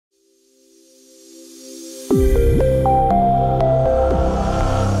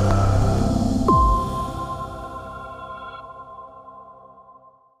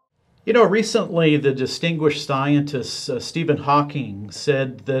You know, recently the distinguished scientist Stephen Hawking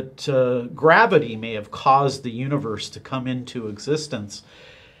said that gravity may have caused the universe to come into existence.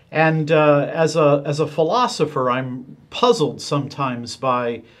 And as a philosopher, I'm puzzled sometimes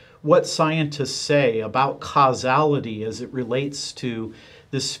by what scientists say about causality as it relates to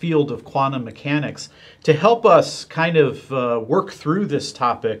this field of quantum mechanics. To help us kind of work through this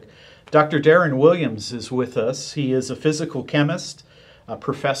topic, Dr. Darren Williams is with us. He is a physical chemist, a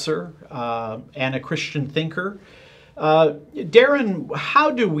professor, and a Christian thinker. Darren, how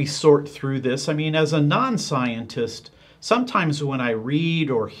do we sort through this? I mean, as a non-scientist, sometimes when I read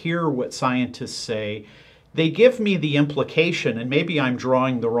or hear what scientists say, they give me the implication, and maybe I'm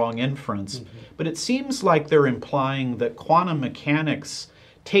drawing the wrong inference, but it seems like they're implying that quantum mechanics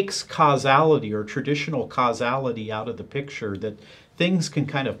takes causality or traditional causality out of the picture, that things can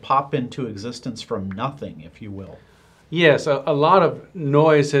kind of pop into existence from nothing, if you will. Yes, a lot of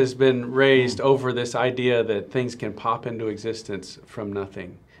noise has been raised over this idea that things can pop into existence from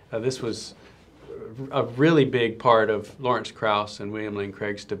nothing. This was a really big part of Lawrence Krauss and William Lane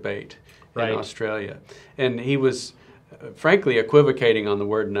Craig's debate in Australia. And he was, frankly, equivocating on the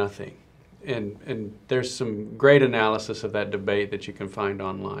word nothing. And there's some great analysis of that debate that you can find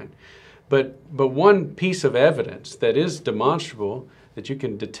online. But one piece of evidence that is demonstrable, that you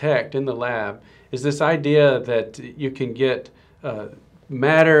can detect in the lab, is this idea that you can get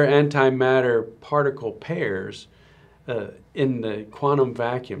matter-antimatter particle pairs in the quantum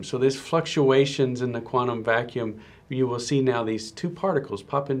vacuum. So there's fluctuations in the quantum vacuum. You will see now these two particles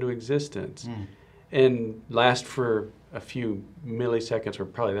pop into existence and last for a few milliseconds, or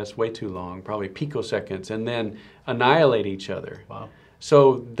probably that's way too long, probably picoseconds, and then annihilate each other. Wow.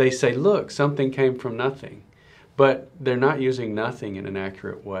 So they say, look, something came from nothing. But they're not using nothing in an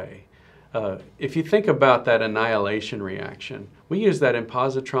accurate way. If you think about that annihilation reaction, we use that in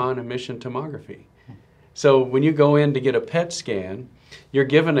positron emission tomography. So when you go in to get a PET scan, you're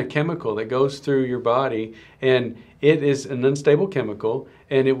given a chemical that goes through your body, and it is an unstable chemical,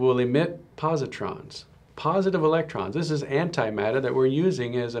 and it will emit positrons, positive electrons. This is antimatter that we're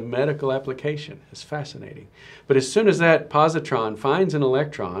using as a medical application. It's fascinating. But as soon as that positron finds an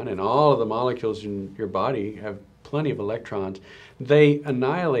electron, and all of the molecules in your body have plenty of electrons, they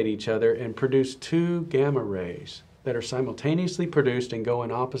annihilate each other and produce two gamma rays that are simultaneously produced and go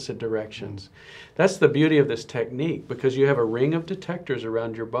in opposite directions. That's the beauty of this technique, because you have a ring of detectors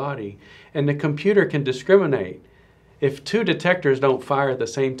around your body, and the computer can discriminate. If two detectors don't fire at the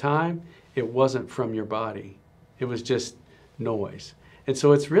same time, it wasn't from your body. It was just noise. And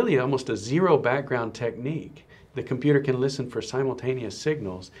so it's really almost a zero background technique. The computer can listen for simultaneous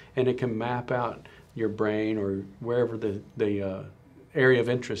signals, and it can map out your brain or wherever the area of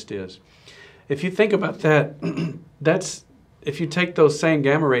interest is. If you think about that, if you take those same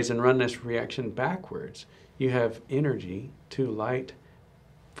gamma rays and run this reaction backwards, you have energy, two light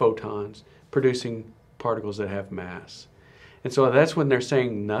photons, producing particles that have mass. And so that's when they're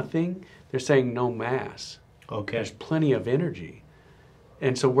saying nothing, they're saying no mass. Okay. There's plenty of energy.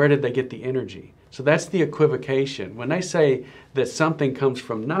 And so where did they get the energy? So that's the equivocation. When they say that something comes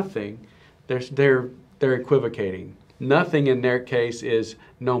from nothing, they're equivocating. Nothing in their case is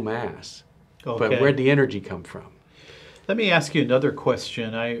no mass. Okay. But where'd the energy come from? Let me ask you another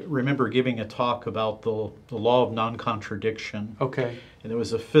question. I remember giving a talk about the law of non-contradiction. Okay. And there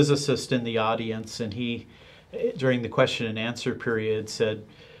was a physicist in the audience, and he, during the question and answer period, said,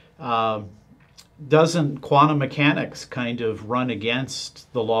 doesn't quantum mechanics kind of run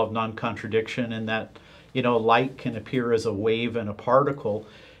against the law of non-contradiction in that, you know, light can appear as a wave and a particle,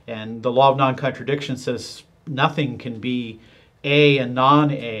 and the law of non-contradiction says nothing can be A and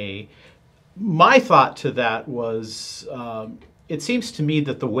non-A. My thought to that was, it seems to me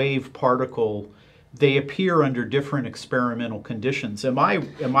that the wave particle, they appear under different experimental conditions. Am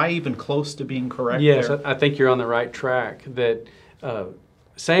I even close to being correct yes, there? I think you're on the right track. That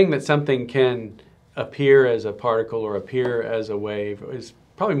saying that something can appear as a particle or appear as a wave is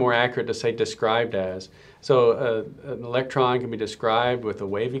probably more accurate to say described as. So an electron can be described with a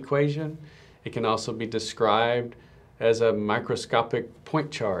wave equation. It can also be described as a microscopic point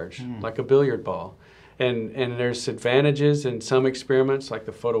charge, like a billiard ball. And there's advantages in some experiments, like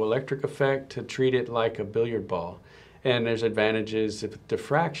the photoelectric effect, to treat it like a billiard ball. And there's advantages with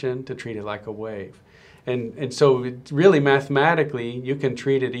diffraction to treat it like a wave. And so it's really mathematically, you can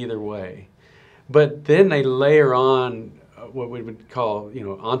treat it either way. But then they layer on what we would call,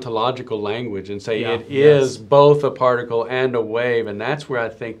 ontological language and say it is both a particle and a wave, and that's where I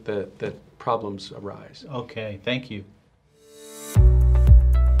think that problems arise. Okay, thank you.